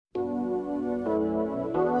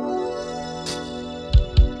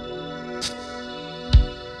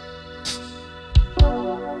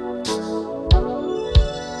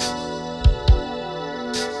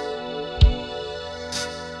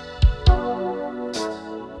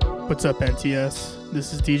What's up, NTS?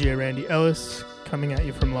 This is DJ Randy Ellis coming at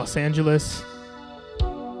you from Los Angeles.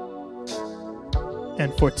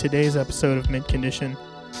 And for today's episode of Mint Condition,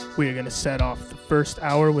 we are going to set off the first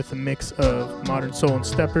hour with a mix of modern soul and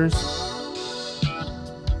steppers.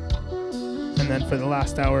 And then for the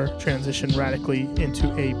last hour, transition radically into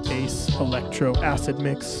a bass electro acid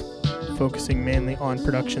mix, focusing mainly on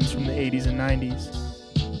productions from the 80s and 90s.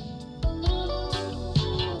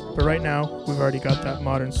 But right now, we've already got that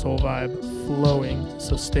modern soul vibe flowing,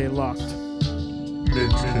 so stay locked.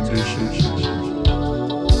 Mint Condition.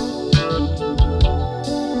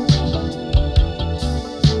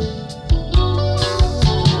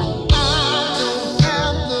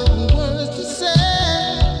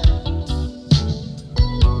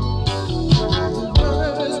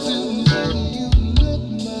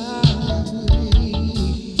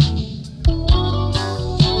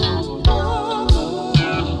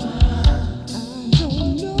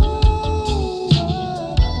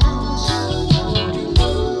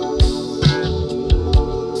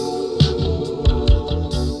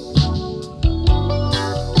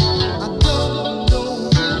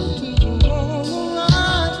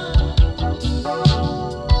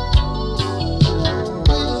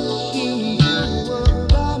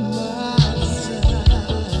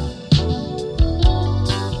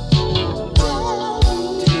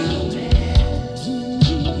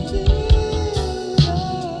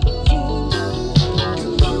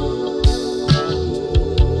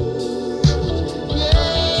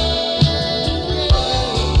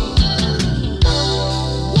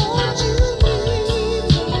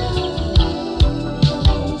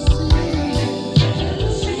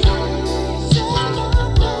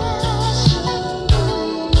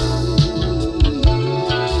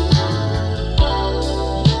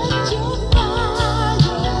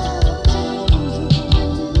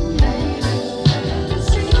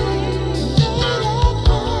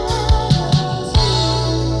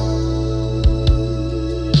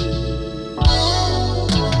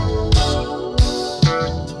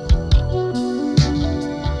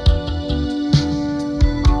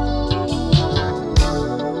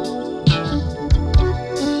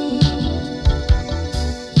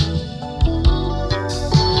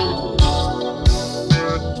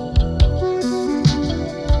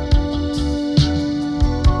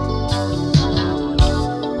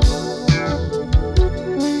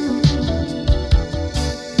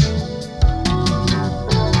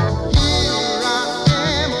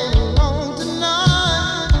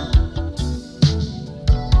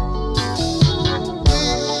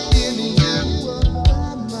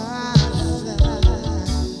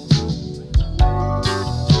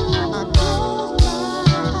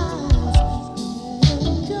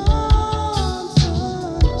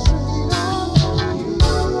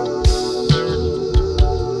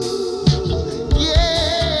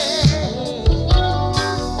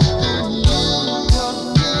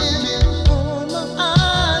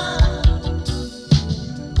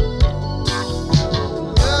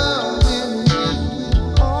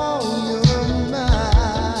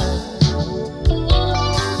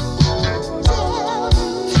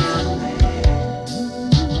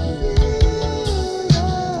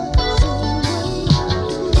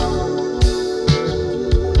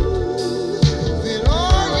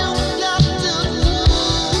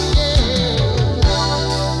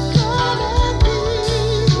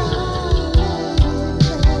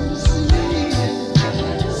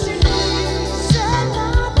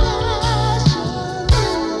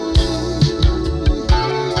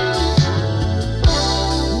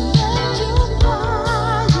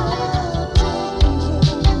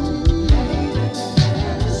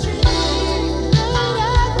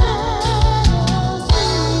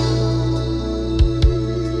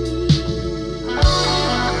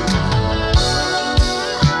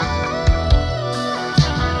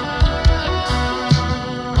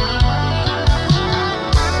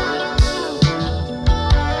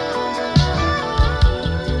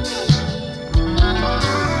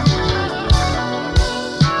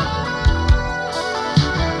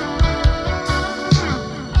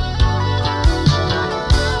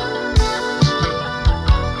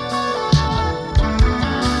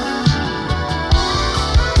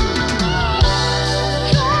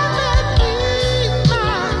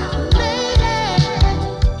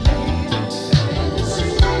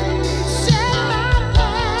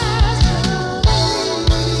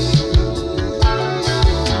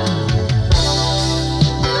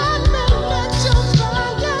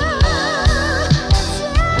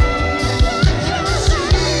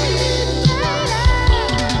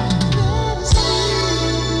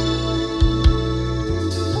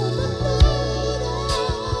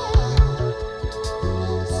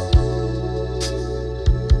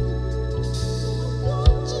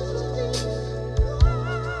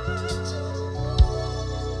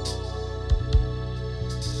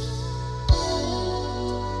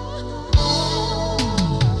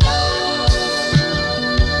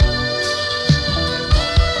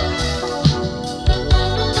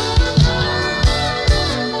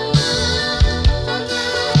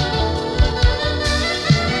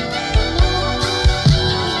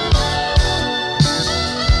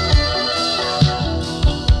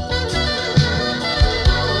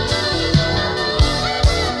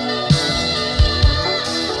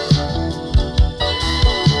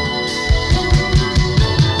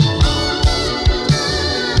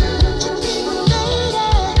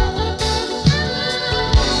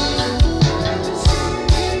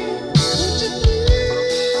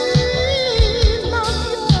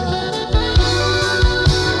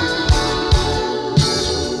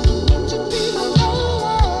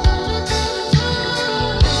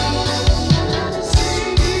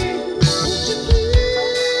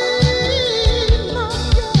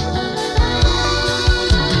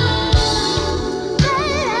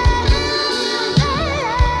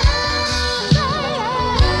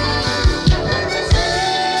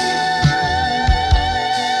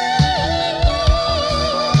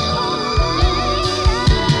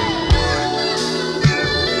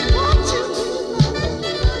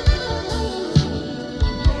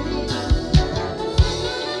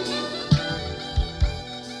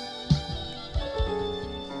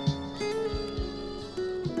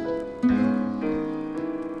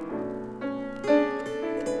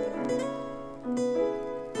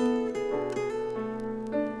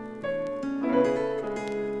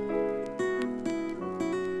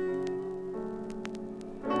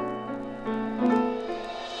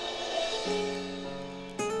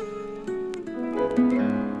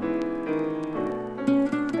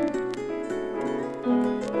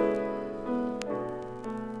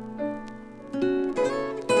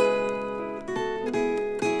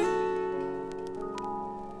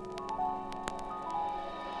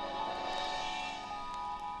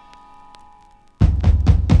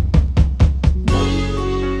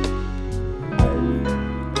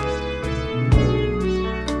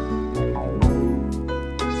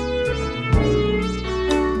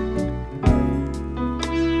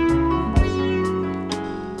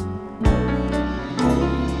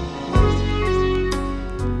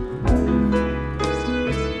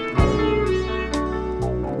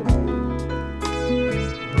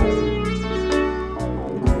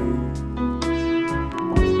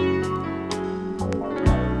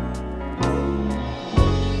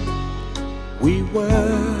 We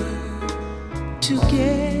were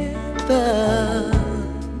together,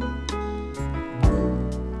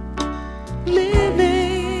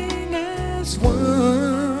 living as one,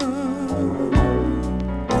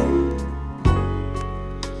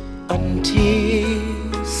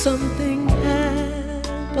 until something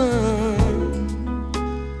happened.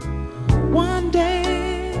 One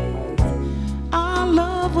day our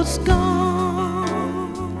love was gone.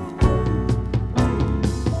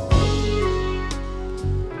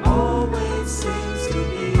 Seems to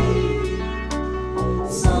be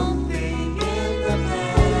something in the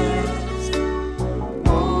past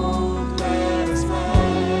won't let us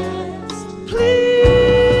last.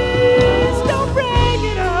 Please don't bring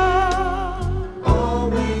it up.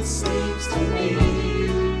 Always seems to be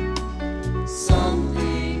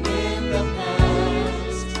something in the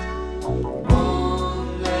past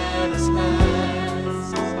won't let us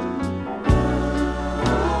last.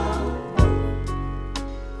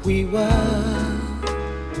 We were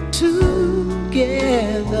together.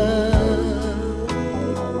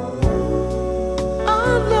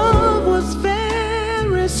 Our love was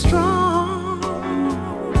very strong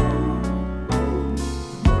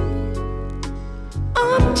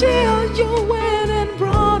until you went and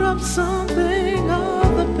brought up something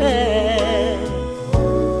of the past,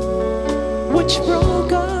 which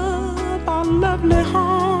broke up our lovely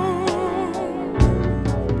home.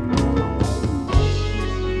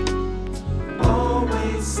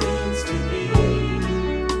 Seems to be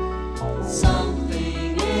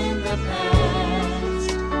something in the past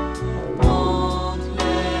won't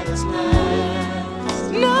let us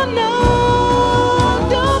last. No, no,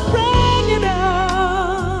 don't bring it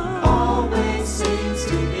up. Always seems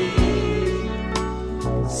to be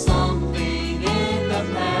something in the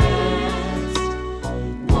past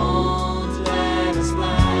won't let us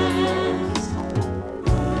last.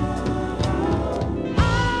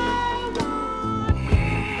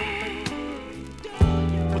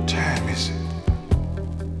 What time is it?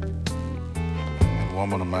 That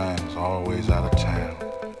woman of mine is always out of town.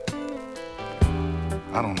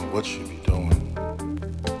 I don't know what she be doing.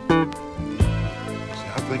 See,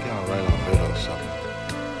 I think I'll write her a letter or something.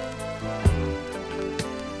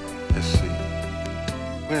 Let's see.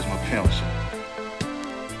 Where's my pencil?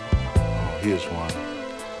 Oh, here's one.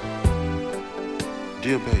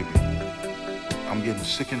 Dear baby, I'm getting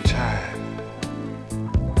sick and tired.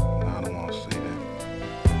 No, I don't want to say that.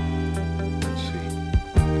 Let's see.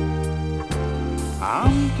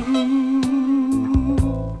 I'm through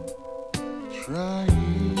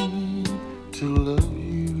trying to love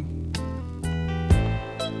you,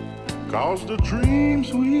 'cause the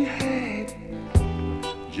dreams we had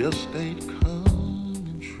just ain't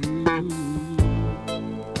coming true.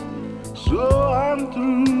 So I'm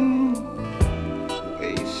through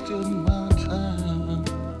wasting my time.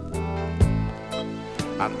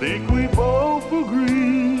 I think we both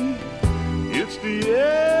agree it's the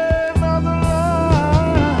end of the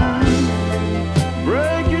line.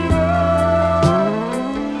 Breaking up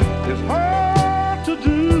is hard to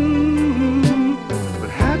do, but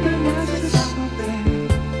happiness is something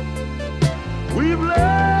we've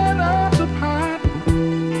learned how to part.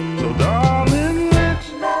 So darling, let's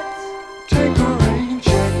take a rain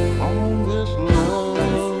check on this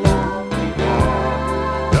love we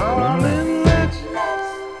got. Darling, let's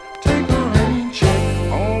take a rain check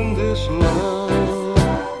on this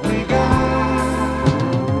love we got.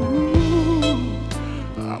 Ooh,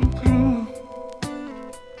 I'm through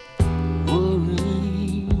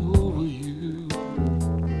worrying over you.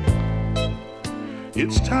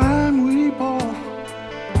 It's time we both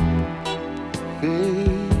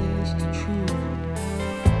face the truth,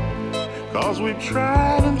 'cause we've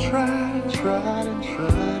tried and tried and tried and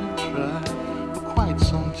tried and tried for quite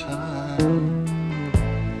some time.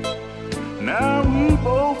 Now we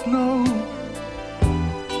both know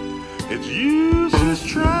it's useless just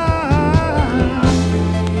try.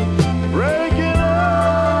 Breaking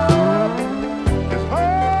up is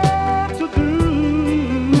hard to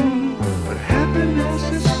do, but happiness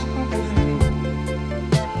is something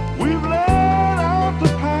we've let out the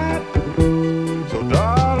pipe. So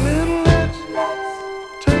darling, let's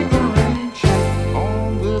take a rain check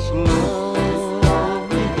on this love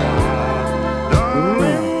we got.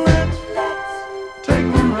 Darling, let's take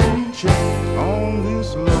a rain check on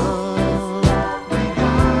this love we got.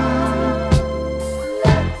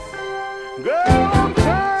 Girl, I'm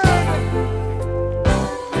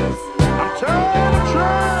tired of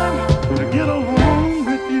trying to get along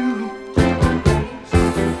with you.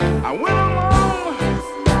 I went along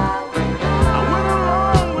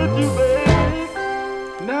with you, babe.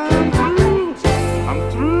 Now I'm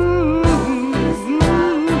through.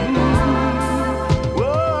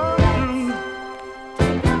 Whoa,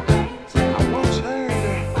 I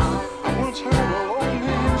once heard an old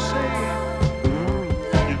man say,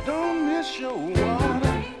 you don't miss your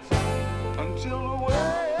water until the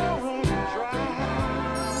well runs dry.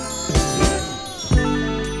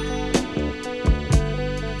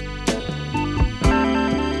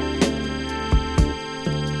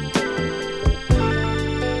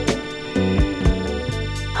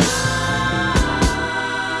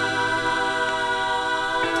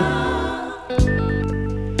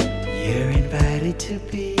 You're invited to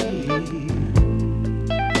be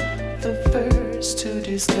the first to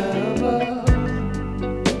discover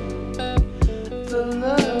the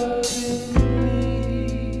love in me.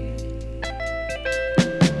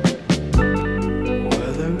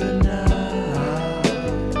 Whether or not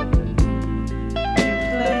you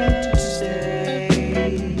plan to stay,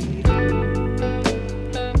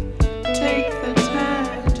 take the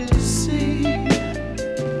time to see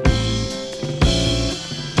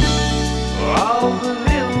all the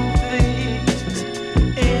little things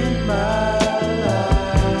in my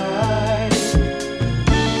life.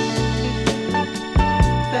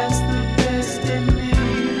 That's the best in me.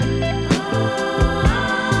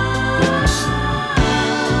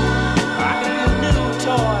 I need a new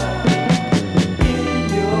toy in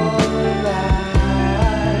your life.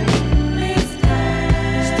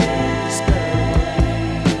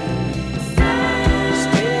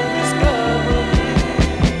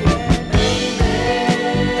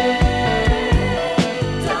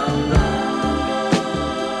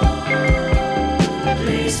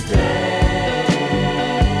 Still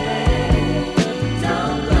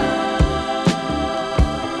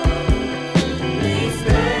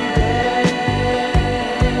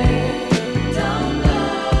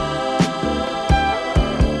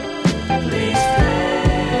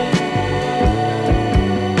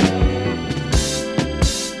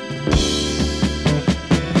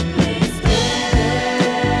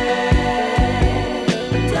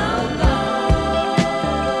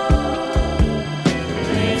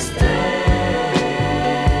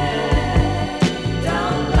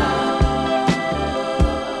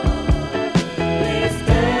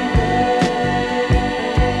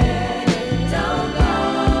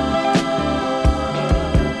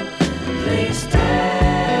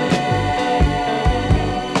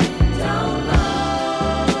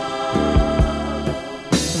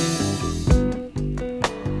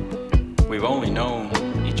We've only known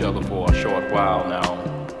each other for a short while now,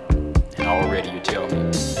 and already you tell me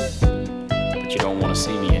that you don't want to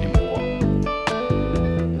see me anymore.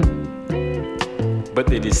 But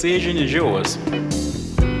the decision is yours.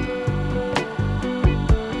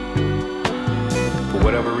 For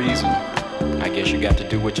whatever reason, I guess you got to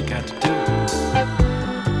do what you got to do.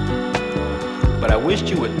 But I wished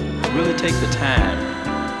you would really take the time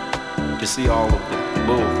to see all of the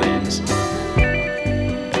little things.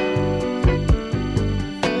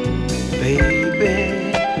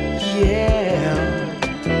 Baby, yeah.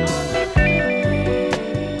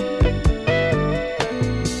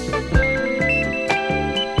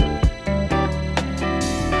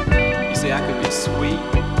 You see, I could be sweet,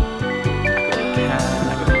 I could be kind,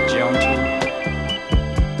 I could be gentle,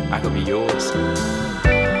 I could be yours.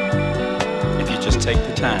 If you just take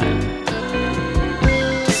the time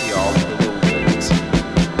to see all of the little things.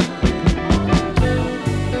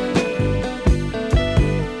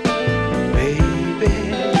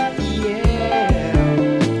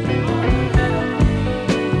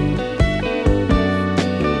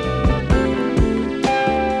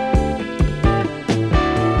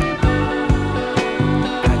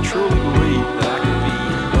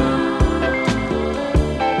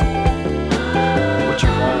 What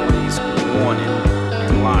you've always wanted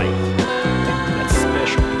in life.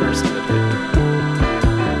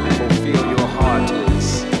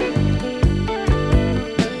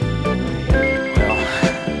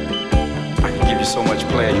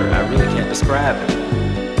 pleasure. I really can't describe it.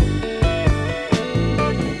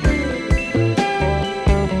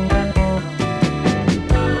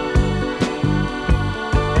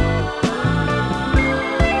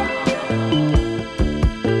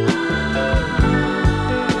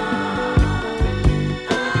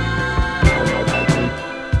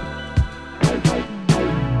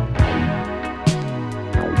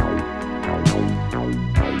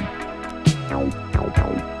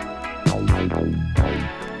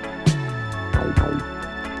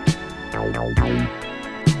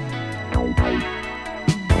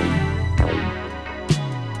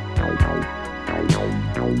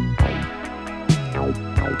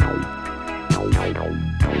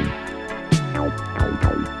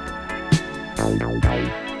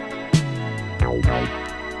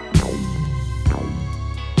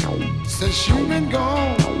 Since you've been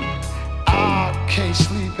gone, I can't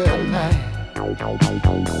sleep at night.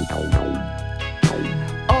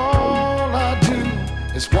 All I do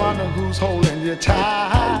is wonder who's holding you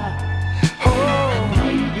tight. Oh, I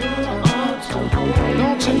need your arms to hold me.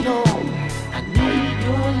 Don't you know? I need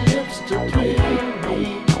your lips to thrill me.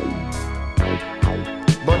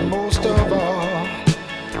 But most of all,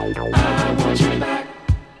 I want you back.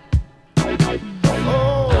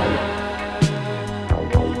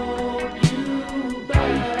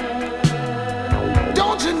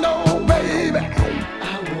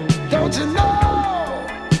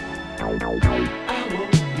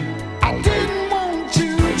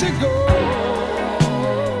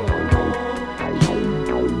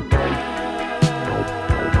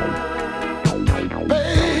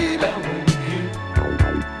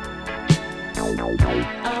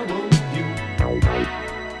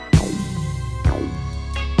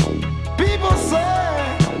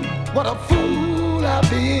 What a fool I've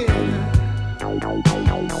been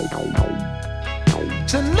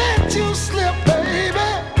to let you slip, baby,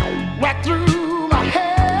 right through my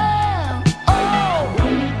hair. Oh,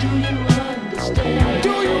 do you understand? Do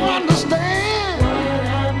you understand what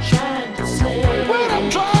I'm trying to say? What I'm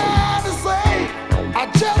trying to say, I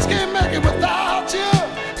just can't make it without you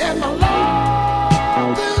in my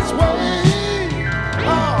love this way.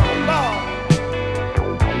 Oh, Lord.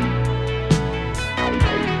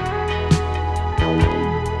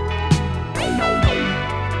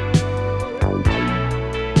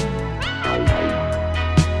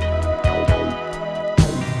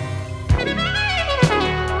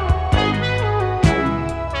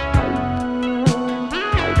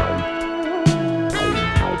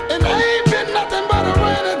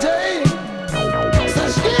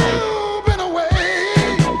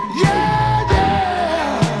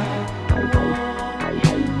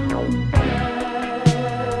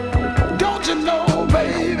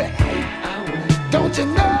 Don't you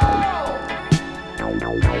know?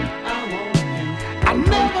 I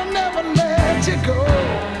never, never let you go.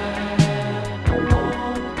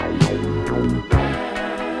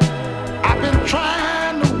 I've been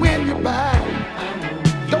trying to win you back.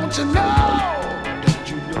 Don't you know?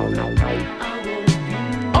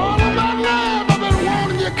 All of my life I've been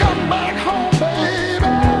wanting you to come back home,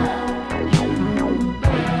 baby.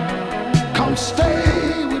 Come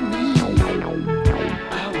stay with me.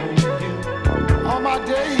 My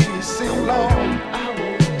days seem long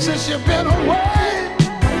since you've been away.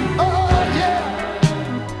 Oh yeah.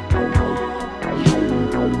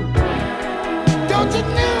 Don't you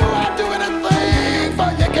know I'd do anything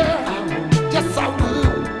for you, girl? Yes, I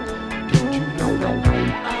would. Don't you know that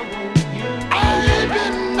I ain't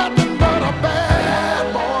been nothing but a bad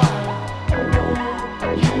boy.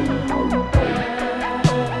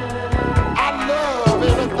 I love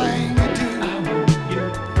everything you do.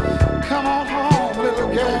 Come on home, little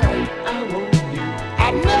girl. I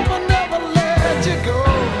never, never let you go.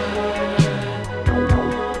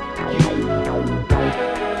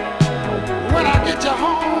 When I get you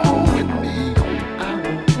home with me,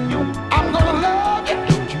 I'm gonna love you.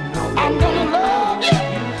 I'm gonna love you.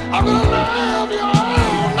 I'm gonna love you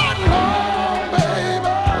all night long,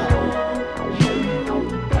 baby.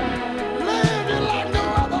 Love you like no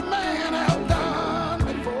other man has done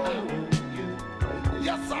before.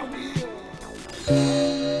 Yes, I will.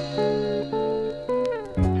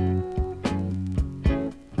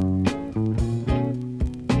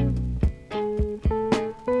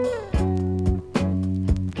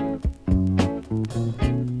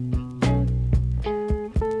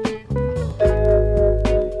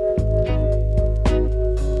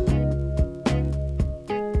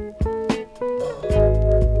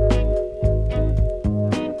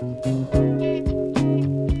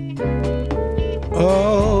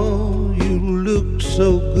 Oh, you look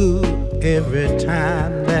so good every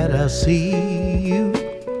time that I see you.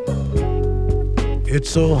 It's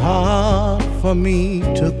so hard for me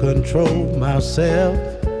to control myself.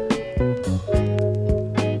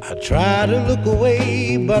 I try to look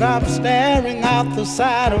away, but I'm staring out the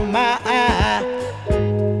side of my eye.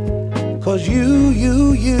 'Cause you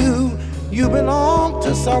belong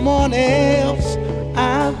to someone else.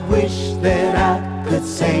 I wish that I could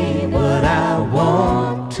say what I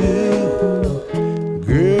want to.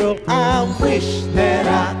 Girl, I wish that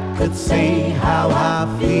I could say how I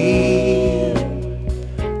feel.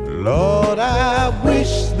 Lord, I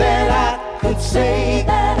wish that I could say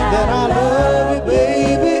that I love you,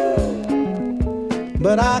 baby.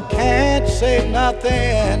 But I can't say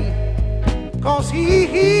nothing, 'cause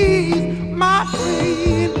he's my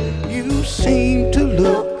friend. You seem to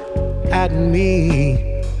look at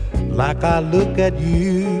me like I look at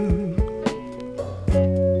you.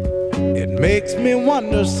 It makes me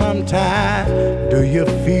wonder sometimes, do you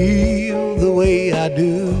feel the way I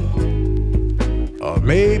do? Or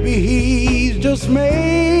maybe he's just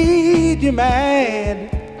made you mad.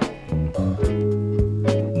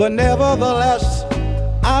 But nevertheless,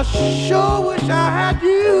 I sure wish I had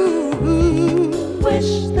you.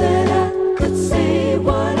 Wish that I could say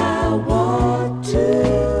what I want to.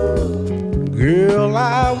 Girl,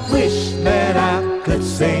 I wish that I could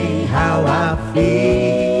say how I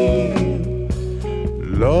feel.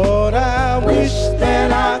 Lord, I wish that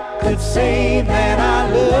I could say that I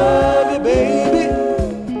love you, baby.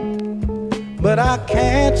 But I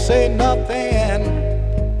can't say nothing,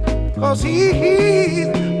 'cause he's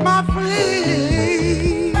my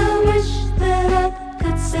friend. I wish that I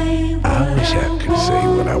could say what I wish I could say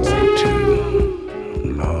what I want to.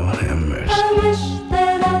 Lord have mercy. I wish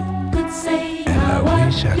that I could say And I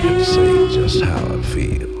wish I could say just how I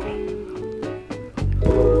feel.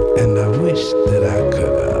 And I wish that I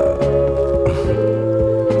could,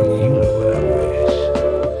 you know what I wish.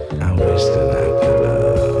 I wish that I could,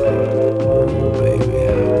 oh baby,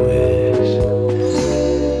 I wish.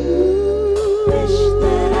 Wish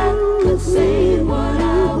that I could say what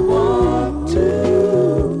I want to.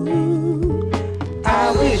 I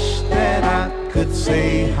wish that I could say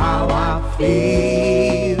how I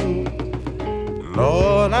feel.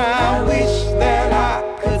 Lord, I wish that I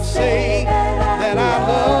could say that I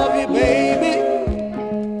love you, baby.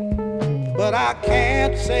 But I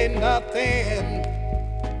can't say nothing,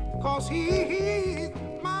 'cause he's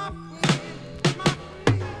my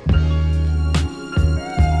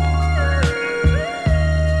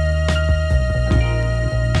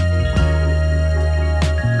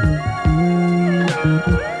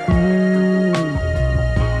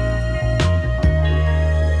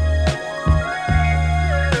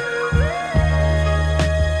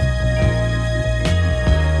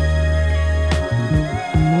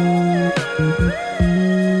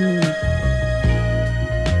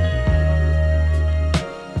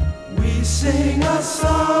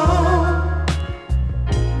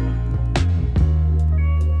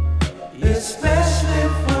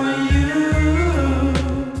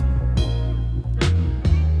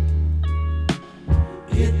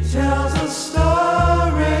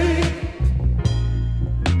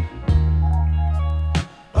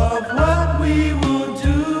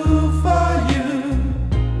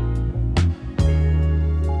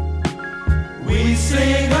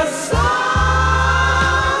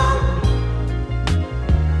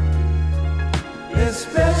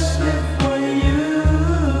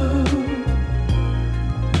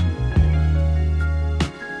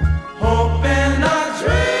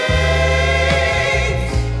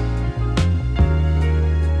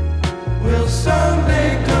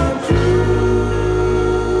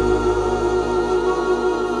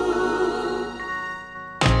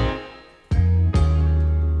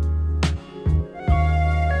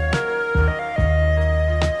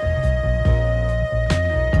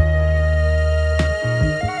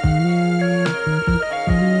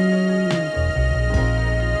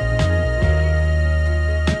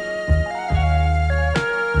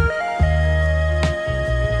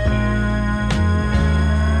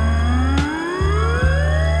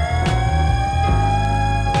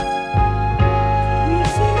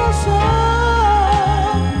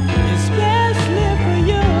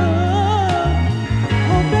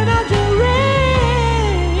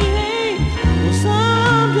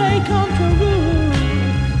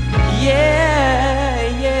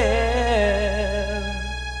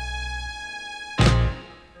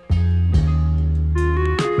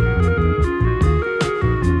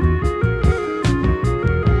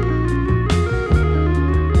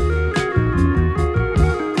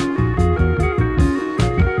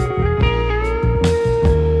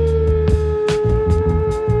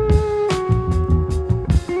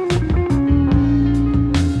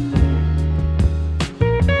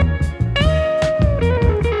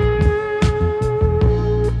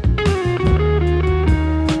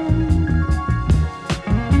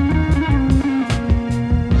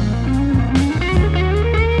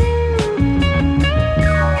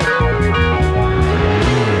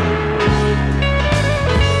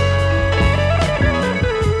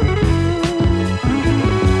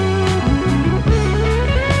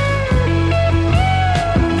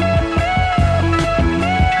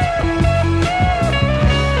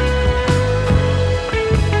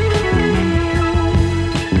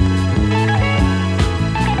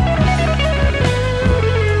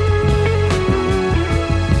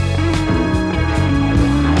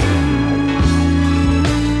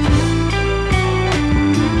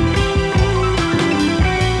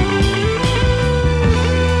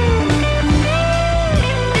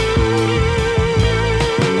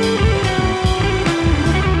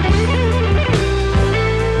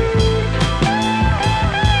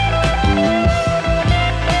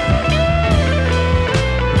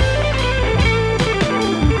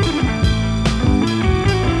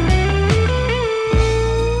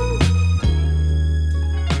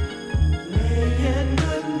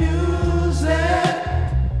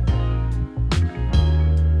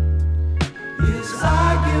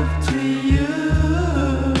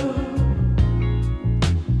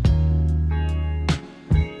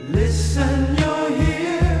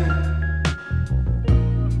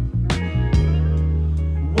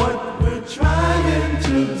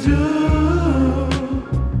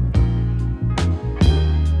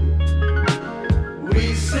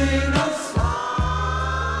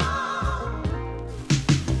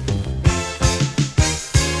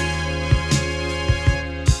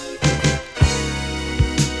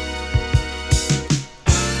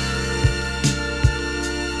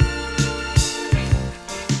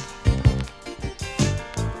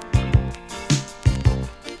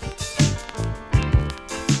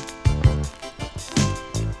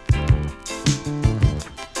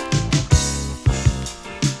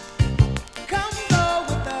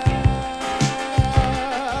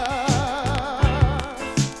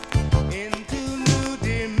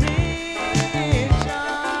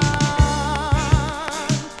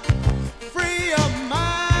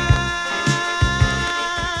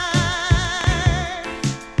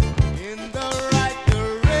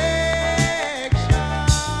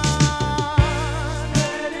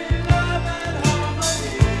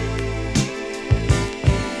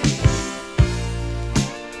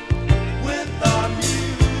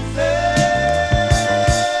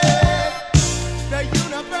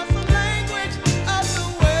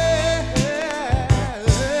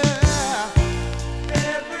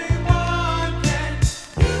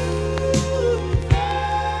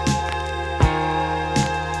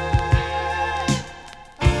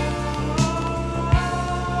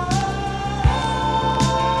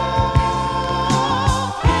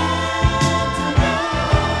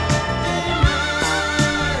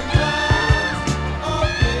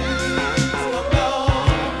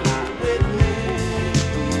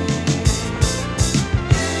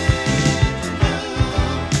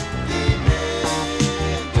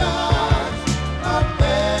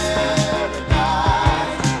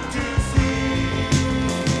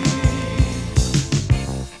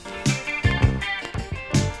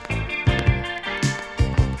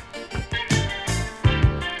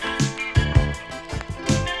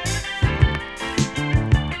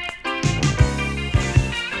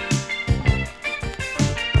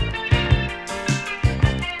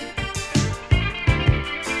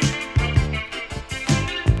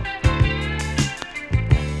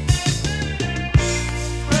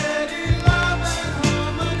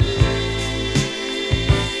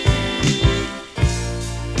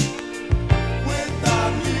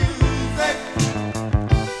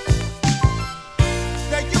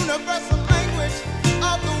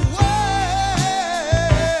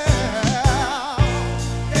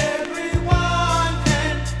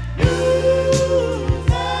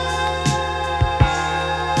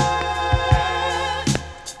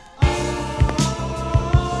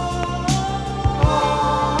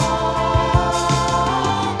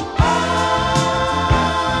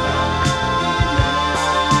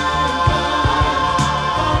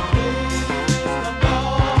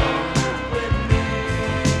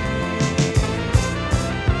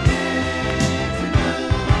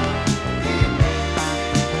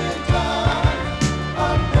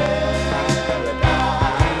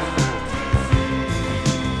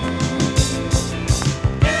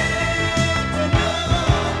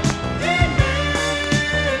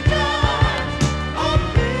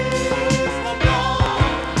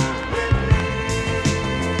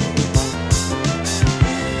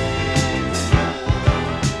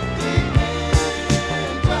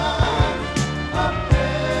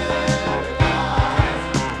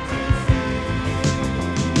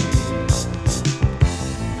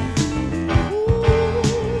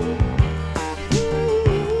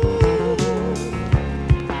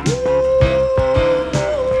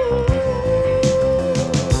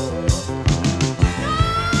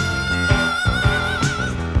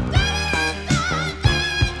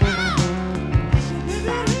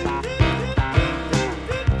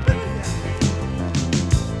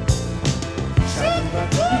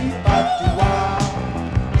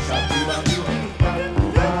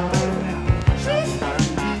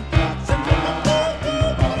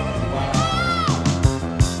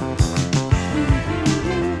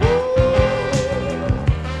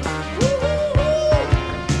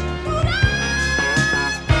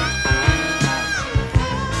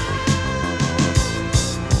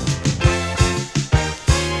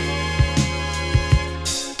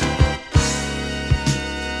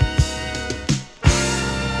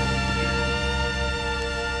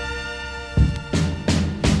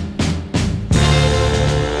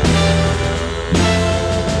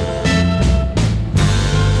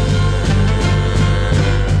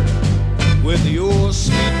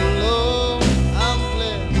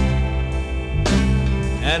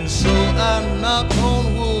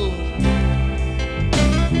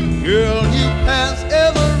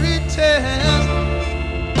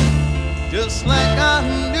just like I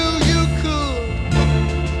knew you could.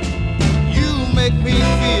 You make me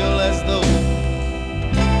feel as though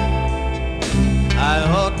I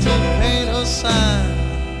ought to paint a sign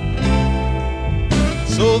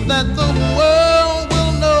so that the world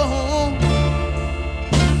will know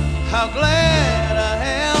how glad I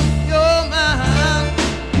am you're mine.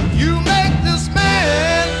 You make this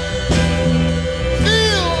man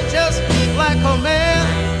feel just like a man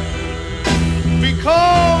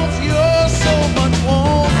because you're so much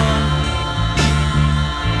warmer.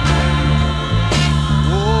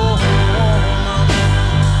 Oh, mama.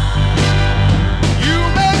 You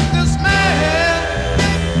make this man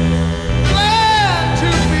glad to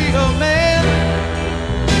be a man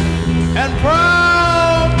and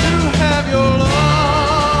proud to have your love.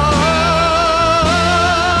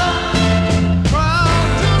 Proud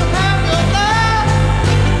to have your love.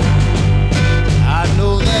 I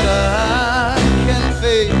know that I can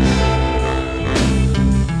face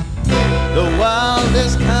the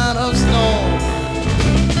wildest kind of storm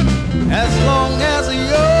as long as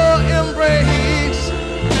your embrace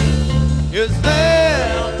is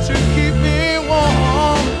there to keep me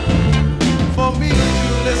warm, for me to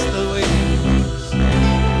list the ways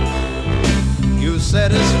you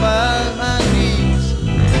satisfy my needs.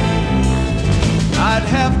 I'd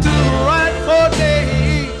have to write for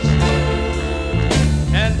days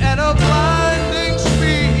and at a blinding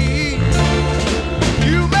speed.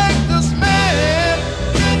 You make this man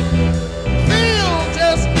feel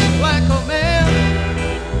just like a man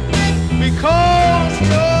because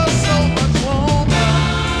you're so much warmer.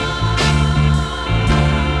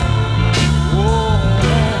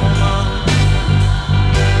 Warmer.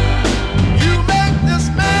 You make this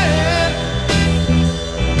man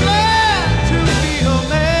glad to be a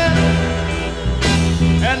man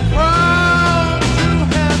and proud to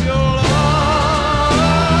have your love.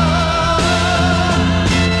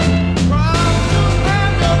 Proud to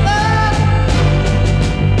have your love.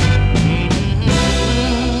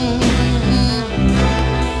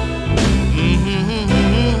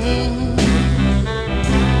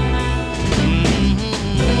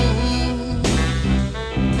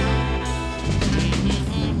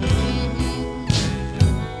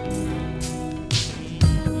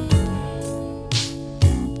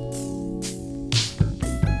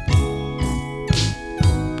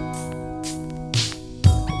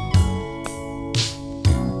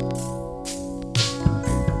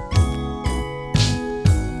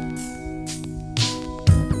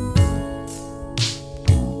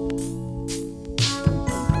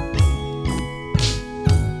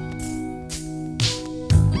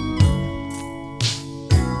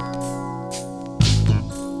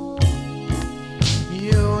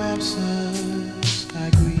 Your absence I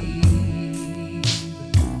grieve.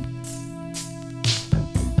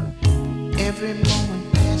 Every moment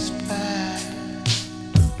passed by,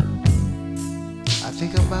 I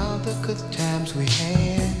think about the good times we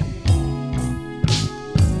had,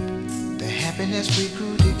 the happiness we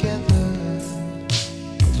grew together,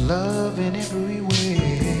 love in every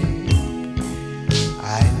way.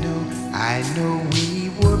 I know we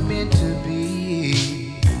were meant to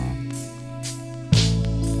be.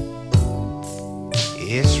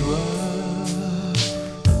 It's rough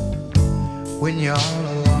when you're all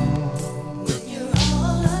alone.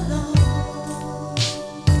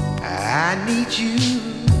 I need you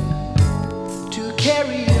to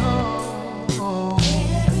carry on.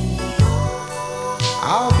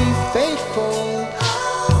 I'll be faithful,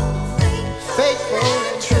 faithful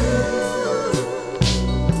and true.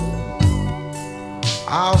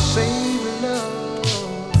 I'll save love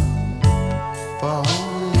for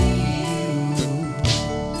only you.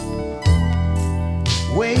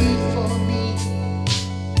 Wait for me,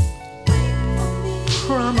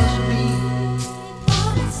 promise me.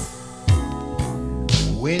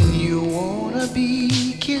 When you wanna be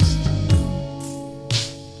kissed,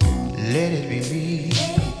 let it be me.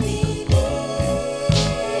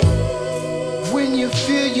 When you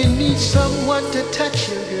feel you need someone to touch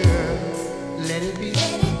you, girl, let it be.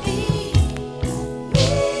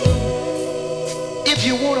 If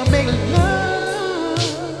you wanna make love,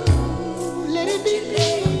 let it be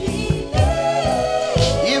me.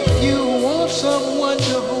 If you want someone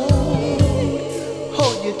to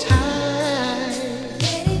hold you tight,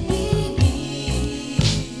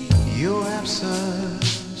 your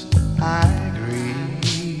absence I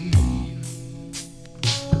grieve.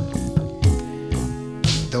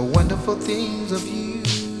 The wonderful things of you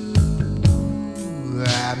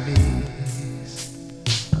I miss.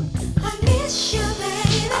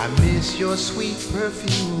 I miss your sweet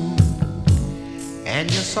perfume and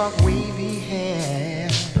your soft wavy hair.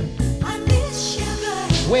 I miss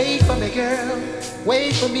Wait for me, girl,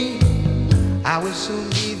 wait for me. I will soon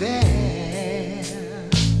be there.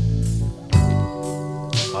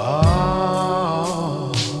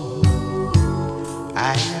 Oh,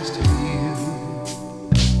 I ask of you,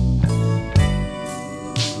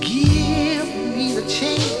 give me the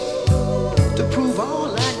chance to prove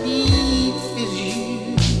all I need is you.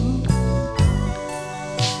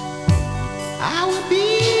 I will be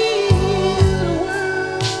the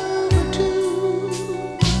world for two,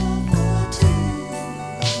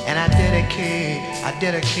 and I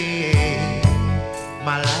dedicate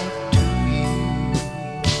my life to you.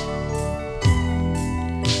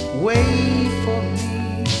 Wait for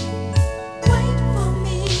me,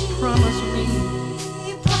 promise me,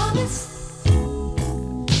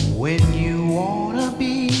 when you wanna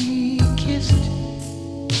be kissed,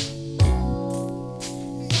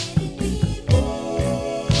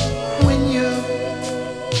 when you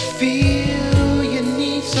feel you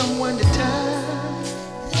need someone to touch,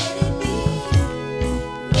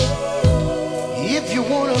 if you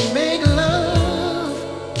wanna make love,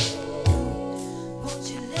 won't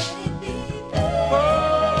you let it be?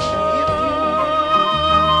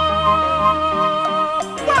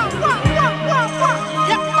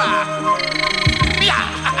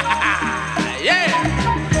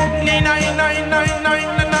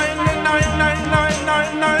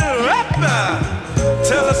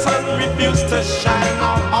 Till the sun refuses to shine,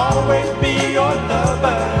 I'll always be your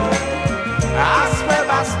lover. I swear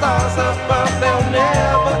by stars above, there'll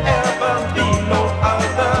never ever be no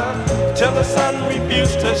other. Till the sun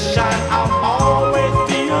refuses to shine, I'll always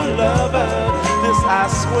be your lover. This I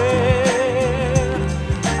swear,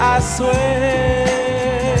 I swear.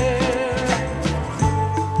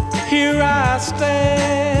 Here I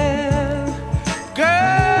stand,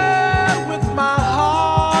 girl, with my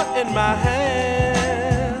heart in my hand.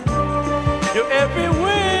 Your every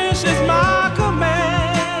wish is my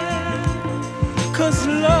command, 'cause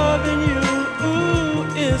loving you, ooh,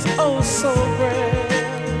 is oh so grand.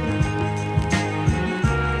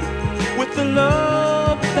 With the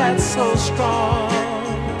love that's so strong,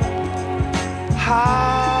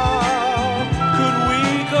 how could we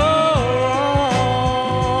go wrong?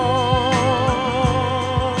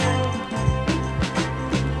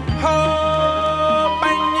 Oh,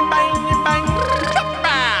 bang, bang, bang.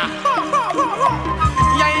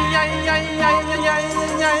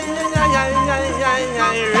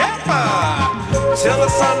 Till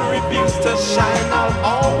the sun refuses to shine, I'll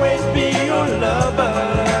always be your lover.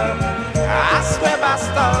 I swear by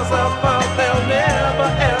stars above, there'll never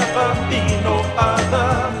ever be no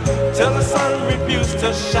other. Till the sun refuses to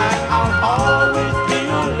shine, I'll always be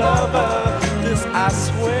your lover. This I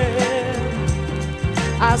swear,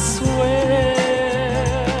 I swear.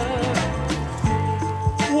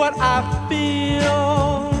 What I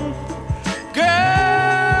feel,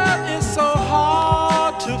 girl, is so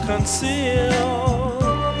hard to conceal.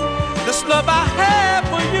 This love I have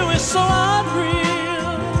for you is so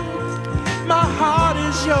unreal. My heart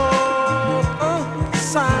is yours,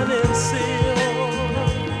 sign and seal.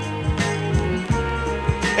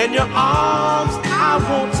 In your arms I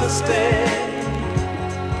want to stay.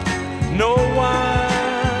 No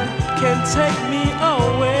one can take me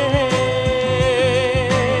away.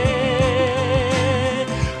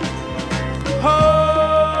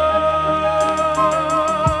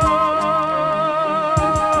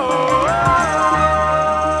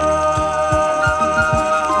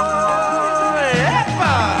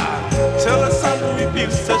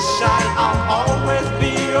 Shine, I'll always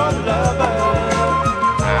be your lover.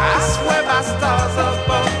 I swear by stars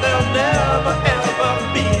above, there'll never ever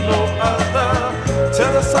be no other.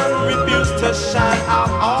 Till the sun refuses to shine,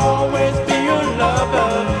 I'll always be your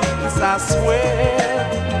lover. 'Cause I swear,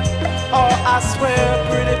 oh I swear,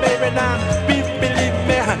 pretty baby, now believe me.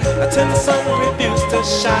 Till the sun refuses to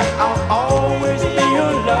shine, I'll always be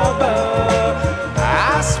your lover.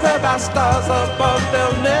 I swear by stars above,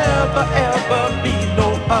 there'll never ever be no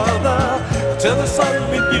other. Till the sun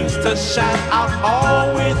refuses to shine, I'll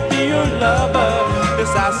always be your lover.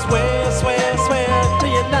 Yes, I swear, swear, swear to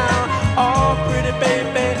you now, oh pretty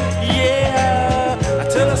baby, yeah.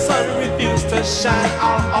 Till the sun refuses to shine,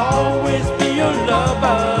 I'll always be your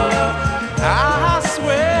lover. I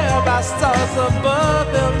swear by stars above,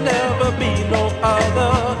 there'll never be no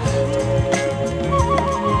other.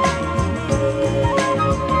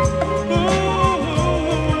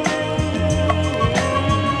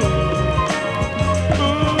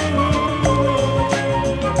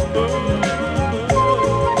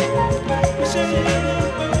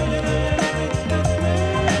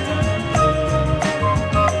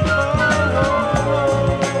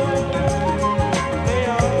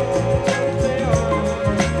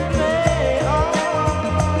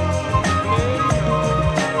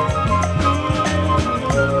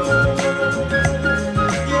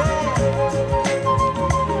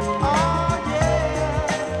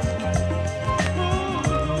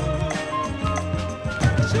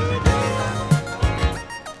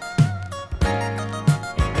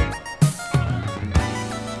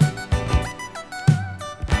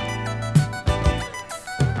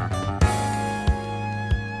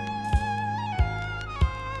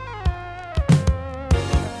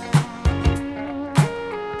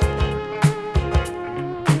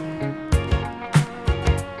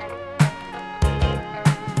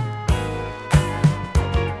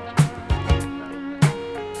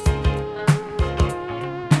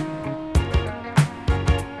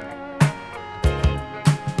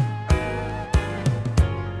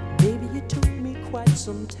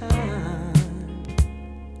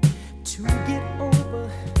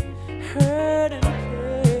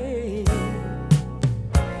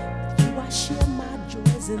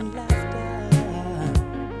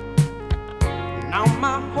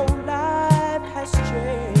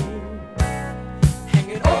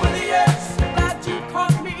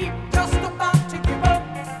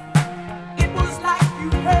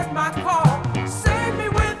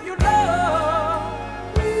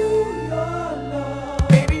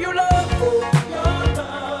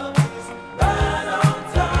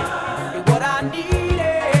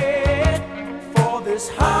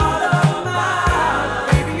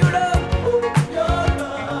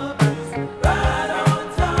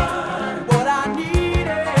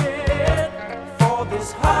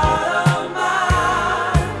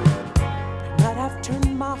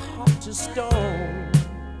 to stone,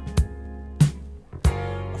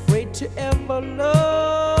 afraid to ever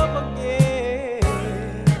love again.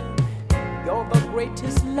 You're the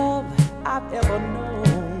greatest love I've ever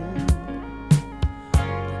known.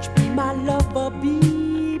 Won't you be my lover,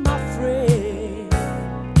 be my friend?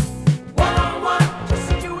 One on one,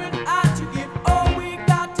 just you and I to give all we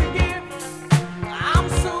got to give. I'm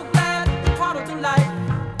so glad the part of the life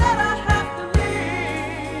that I have to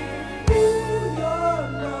live. Ooh, your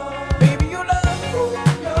love, baby, your love, ooh,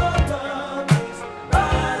 your love is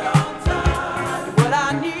right on time. What I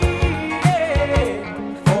needed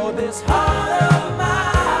for this heart of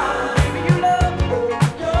mine. Baby, your love, ooh,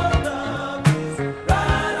 your love is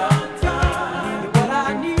right on time. What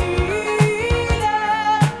I needed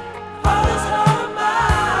for this heart of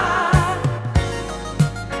mine.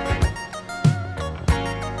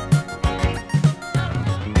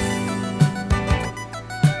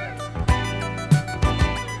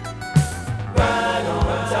 Right on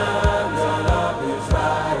time, your love is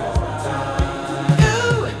right on time.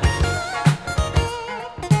 Ooh.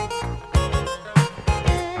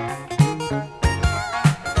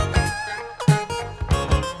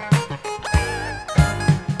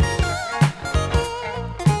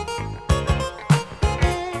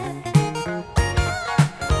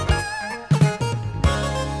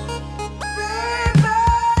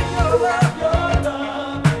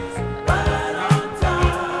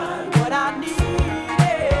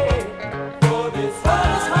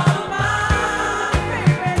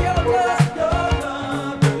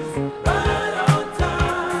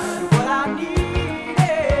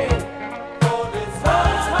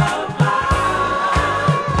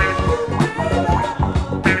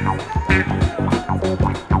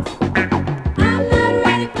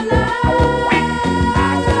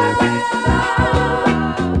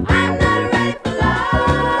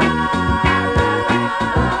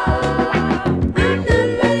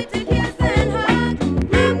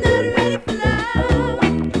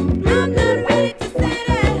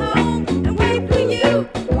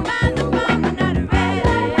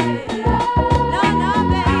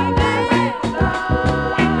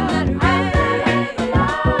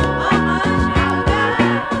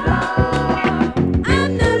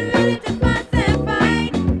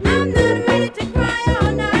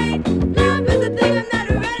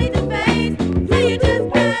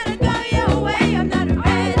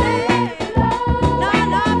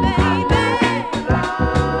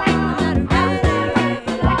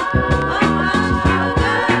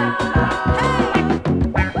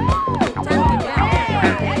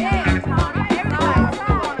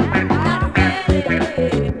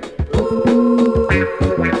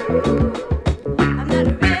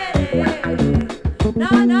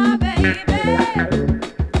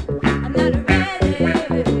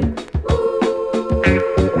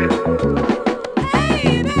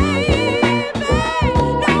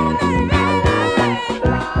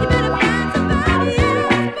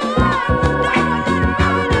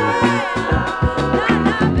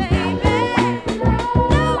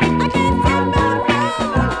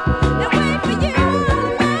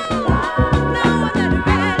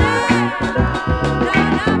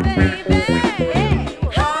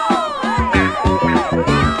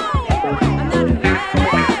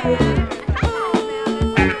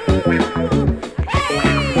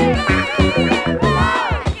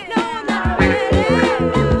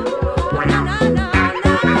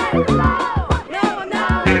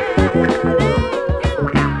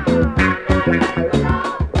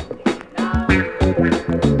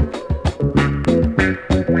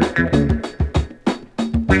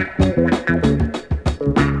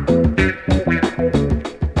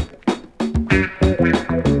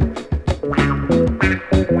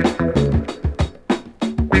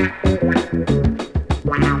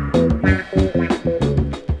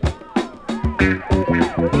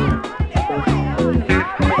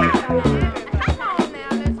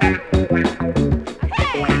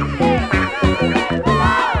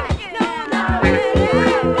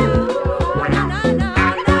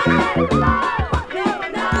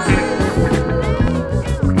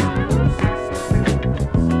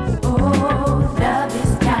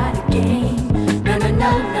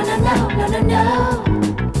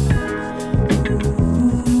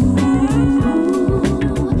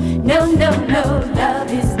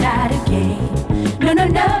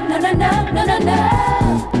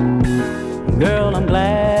 Girl, I'm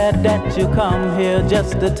glad that you come here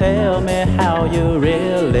just to tell me how you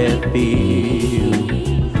really feel.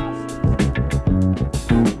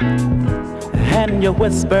 And you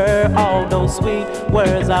whisper all those sweet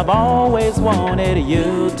words I've always wanted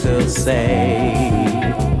you to say.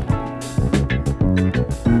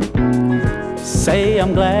 Say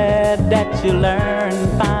I'm glad that you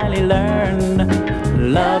finally learned,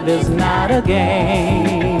 love is not a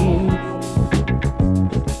game.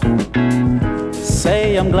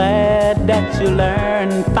 Say I'm glad that you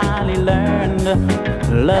finally learned,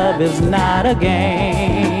 love is not a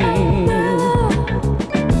game.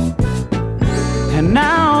 And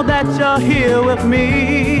now that you're here with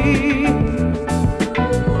me,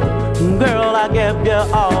 girl, I give you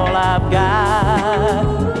all I've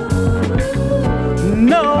got.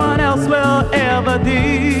 No one else will ever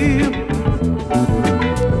do.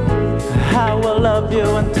 I will love you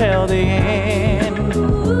until the end.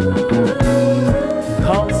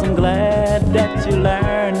 'Cause I'm glad that you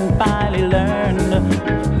finally learned,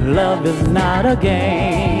 love is not a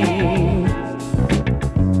game.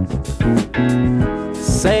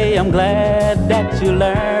 Say I'm glad that you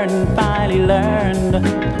finally learned,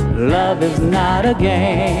 love is not a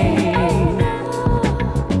game.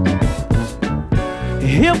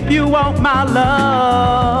 If you want my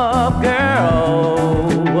love,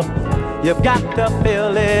 girl, you've got to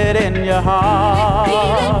feel it in your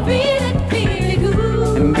heart. Feel it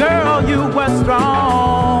good. And girl, you were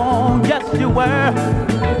strong, yes you were,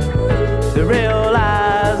 to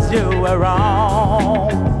realize you were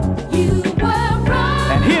wrong. You were wrong.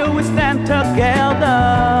 And here we stand together,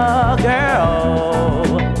 girl.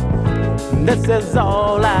 This is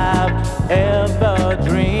all I've ever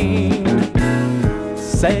dreamed.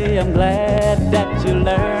 Say I'm glad that you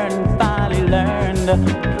finally learned,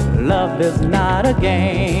 love is not a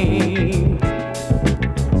game.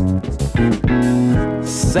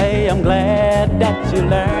 Say I'm glad that you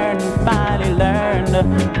finally learned,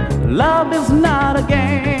 love is not a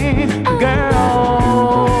game, girl.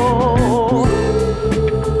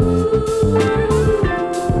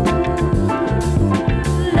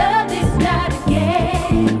 Love is not a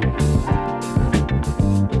game.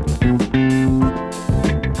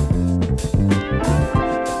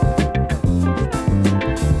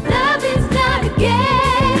 Love is not a game.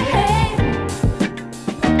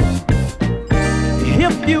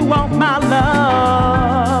 If you want my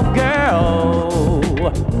love, girl,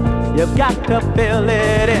 you've got to feel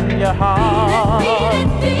it in your heart.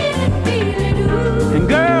 Feel it, ooh. And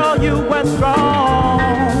girl, you were strong,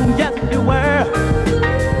 yes you were,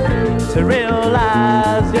 to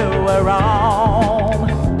realize you were wrong.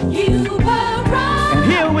 You were wrong. And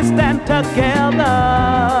here we stand together,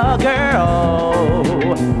 girl.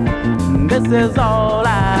 This is all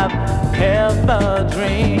I've ever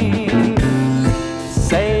dreamed.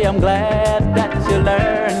 Say I'm glad that you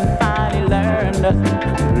finally learned,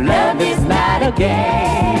 love is not a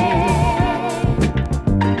game.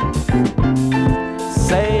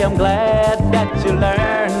 Say I'm glad that you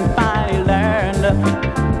finally learned,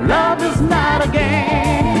 love is not a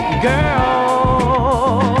game,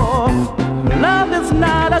 girl. Love is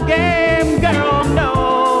not a game, girl, no.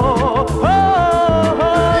 Oh,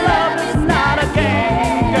 love is not a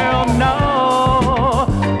game, girl, no.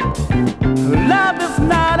 Love is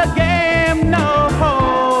not a game, no.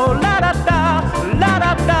 La da da, la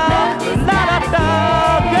da da, la da da.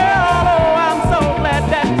 Girl, oh, I'm so glad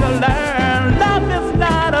that you learned. Love is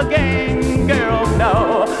not a game, girl, no.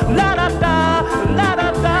 La da da, la da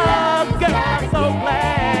da. Girl, I'm so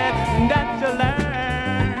glad that you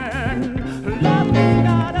learned. Love is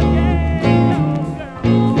not a game, no, girl.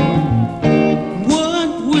 What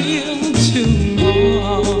will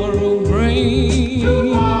tomorrow bring?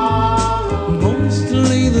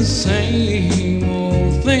 Mostly the same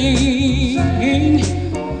old thing.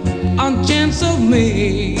 On chance of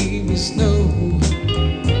maybe snow.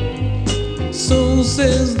 So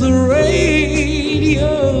says the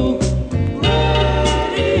radio.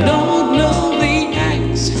 Don't know the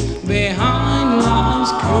acts behind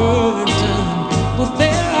life's curtain, but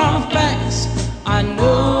there are facts I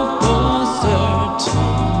know for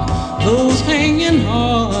certain. Those hanging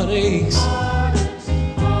heartaches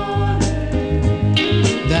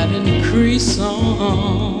that increase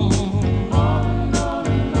on.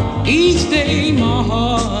 Each day my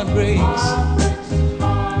heart breaks.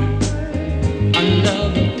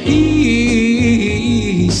 Another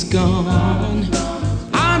piece gone.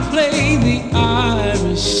 I play the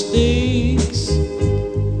Irish stakes.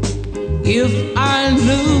 If I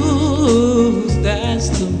lose, that's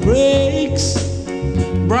the breaks.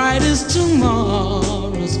 Bright as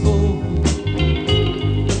tomorrow's hope.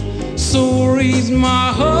 So reads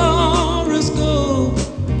my horoscope.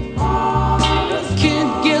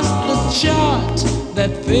 Can't guess the chart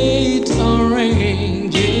that fate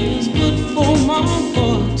arranges, but for my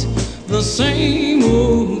part, the same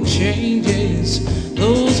old changes.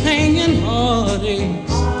 Those hanging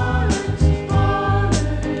heartaches.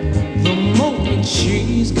 The moment moment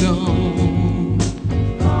she's gone.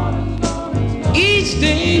 Each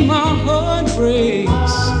day my heart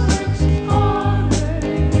breaks.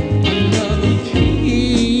 Another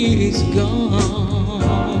piece gone.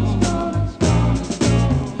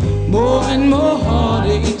 More and more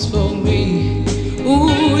heartaches for me.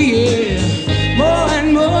 Ooh yeah. More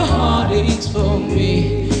and more heartaches for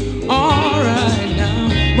me. Alright now.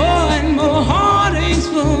 More and more heartaches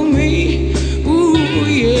for me. Ooh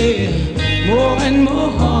yeah. More and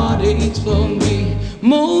more heartaches for me.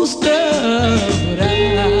 Most of it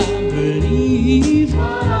I believe.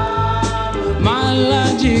 My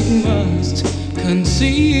logic must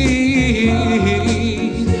concede.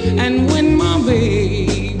 And when my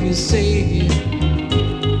baby said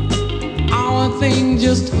our thing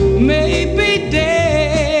just may be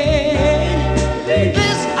dead,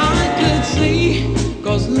 this I could see,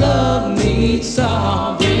 'cause love needs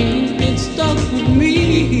solving. It stuck with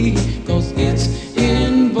me, 'cause it's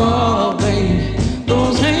involving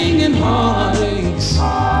those hanging heartaches.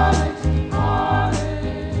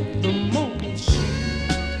 The moment she...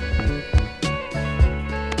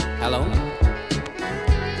 Hello?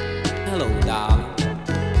 Hello, darling.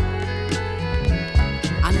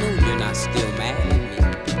 I know you're not still mad at me.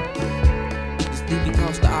 You see,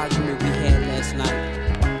 because the argument we had last night,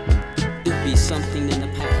 it'll be something in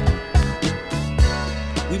the past.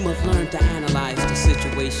 We must learn to analyze the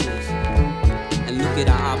situations and look at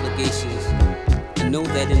our obligations and know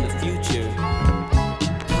that in the future,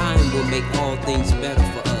 time will make all things better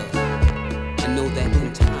for us. And know that in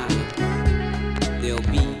time, there'll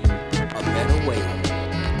be a better way.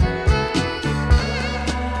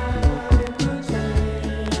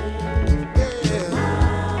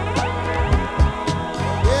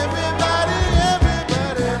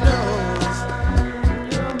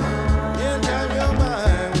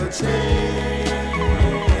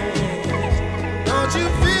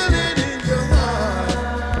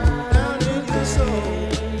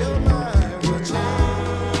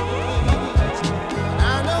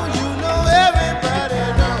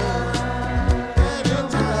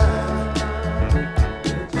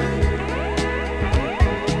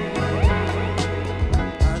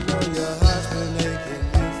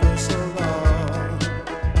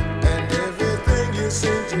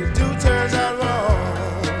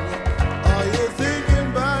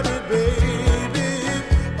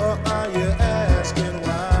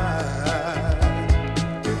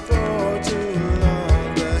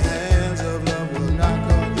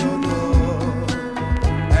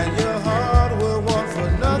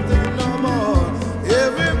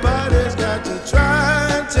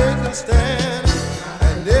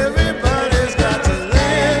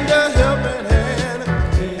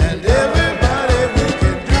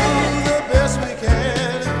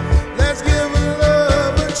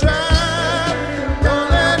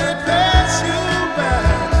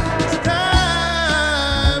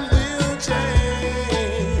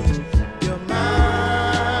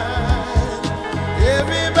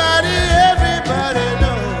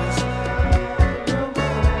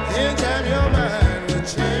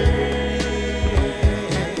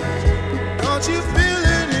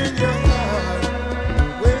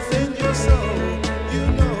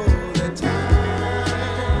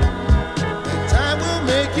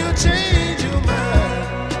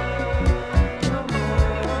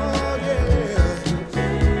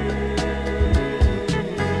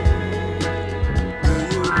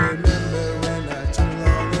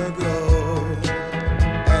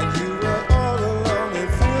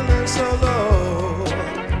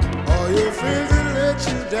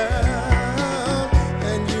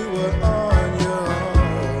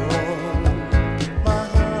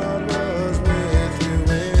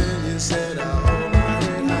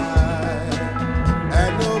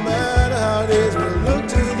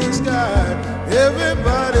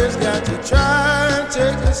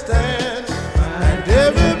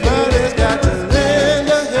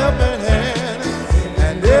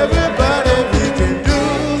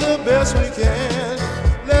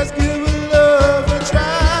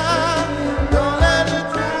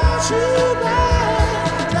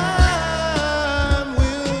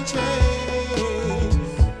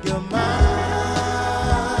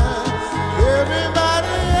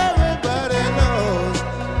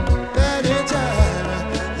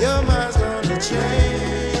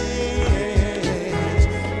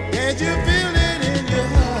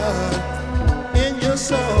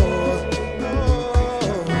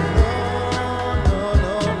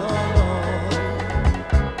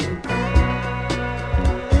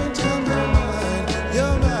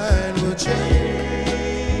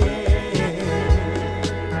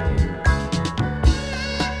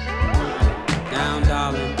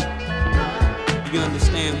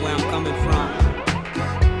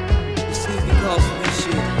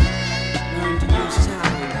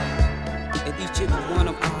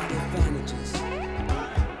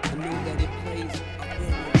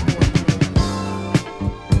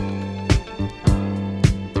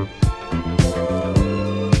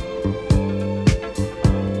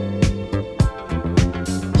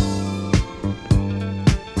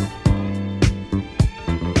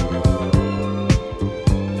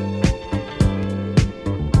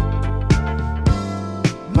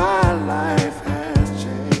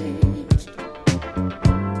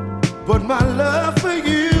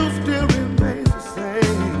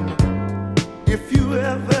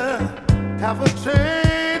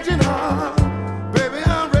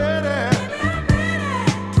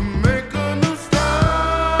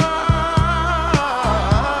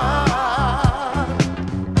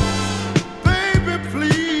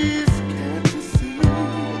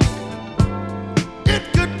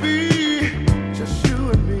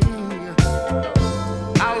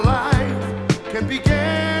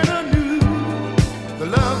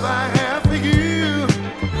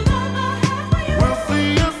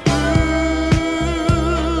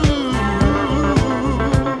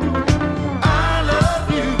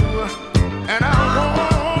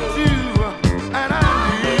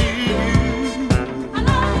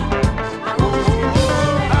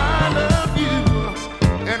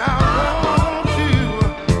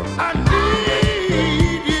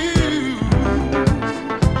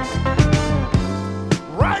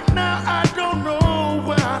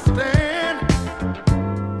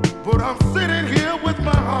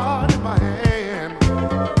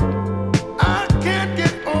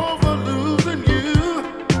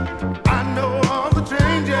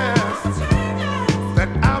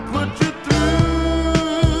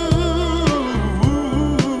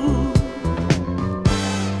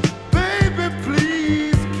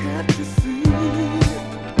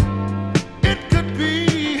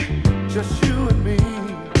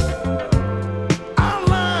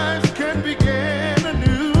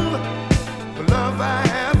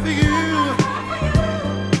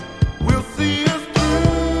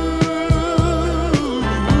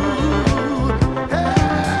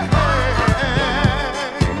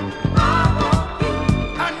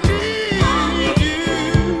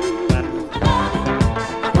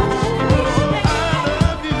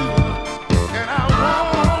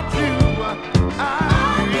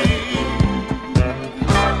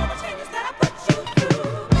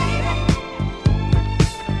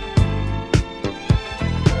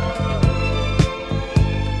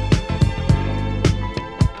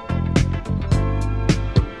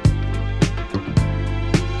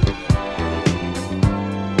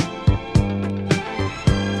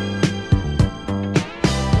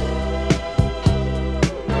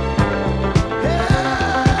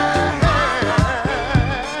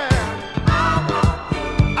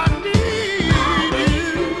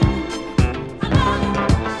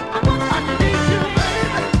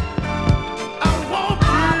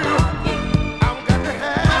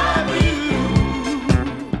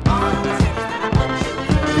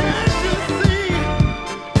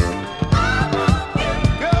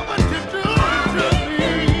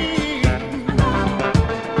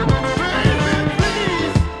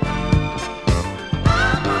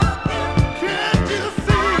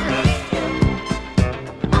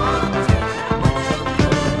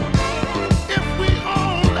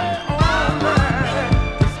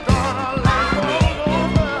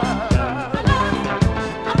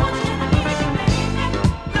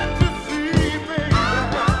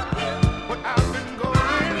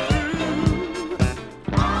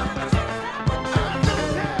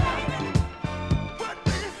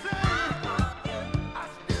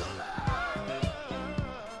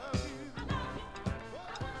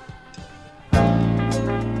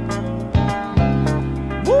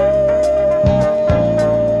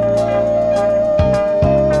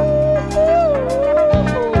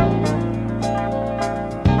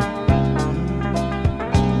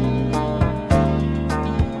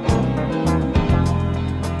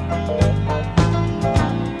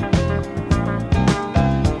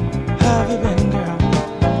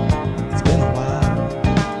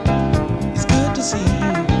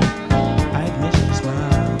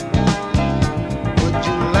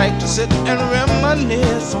 sit and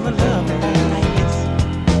reminisce on a love like this.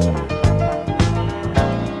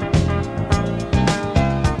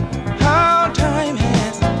 How time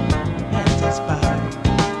has passed by.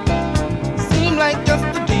 Seemed like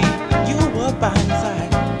yesterday you were by my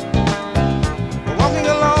side. Walking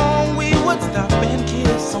along, we would stop and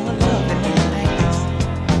kiss on a love like this.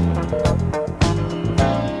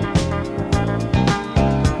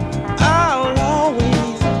 I'll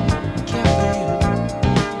always care for you,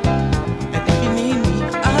 and if you need me,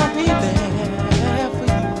 I'll be there for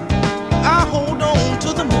you. I hold on to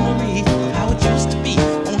the memories of how it used to be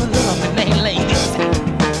on a love like this.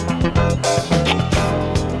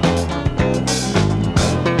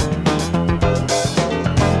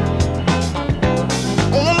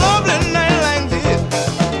 On a lovely night like this,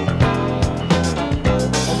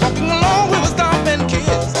 walking along we would stop and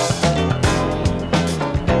kiss.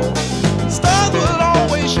 Stars would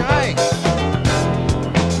always shine.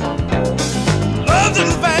 Love's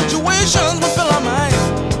infatuations would fill our minds.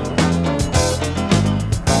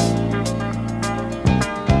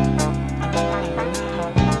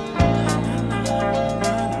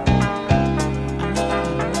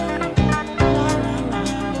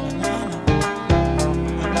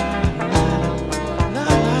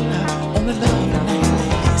 On a lovely night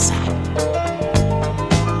like this.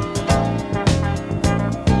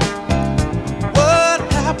 What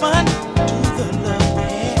happened to the love we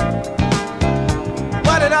had?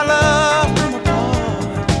 Why did our love come apart?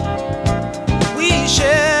 We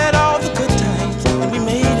shared all the good times and we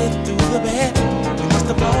made it through the bad. We must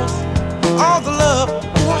have lost all the love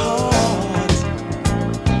in our hearts.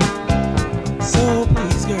 So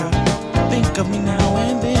please, girl, think of me now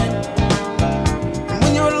and then. And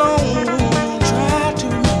when you're alone, try to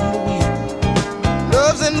remember when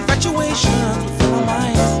love's infatuations will fill our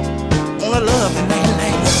minds on a lovely night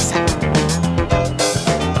like this.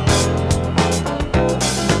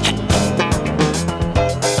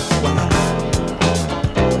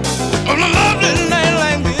 On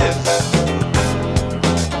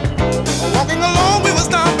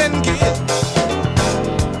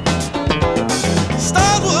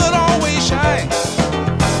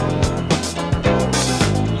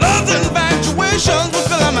emotions will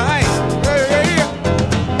fill our minds.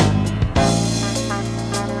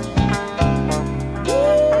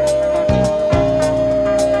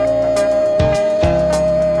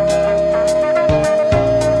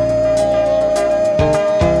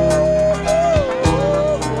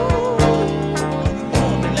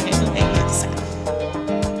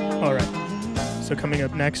 So coming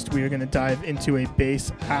up next, we are going to dive into a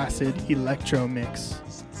bass acid electro mix.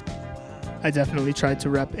 I definitely tried to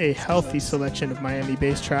rep a healthy selection of Miami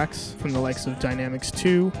bass tracks from the likes of Dynamics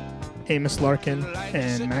 2, Amos Larkin,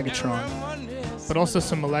 and Magatron. But also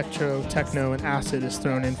some electro, techno, and acid is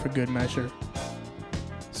thrown in for good measure.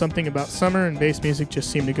 Something about summer and bass music just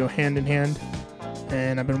seem to go hand in hand,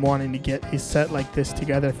 and I've been wanting to get a set like this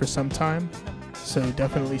together for some time, so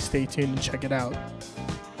definitely stay tuned and check it out.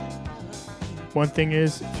 One thing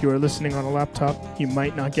is, if you are listening on a laptop, you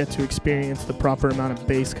might not get to experience the proper amount of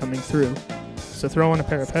bass coming through. So throw on a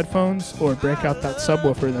pair of headphones or break out that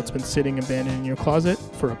subwoofer that's been sitting abandoned in your closet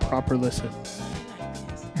for a proper listen.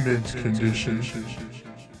 Mint condition.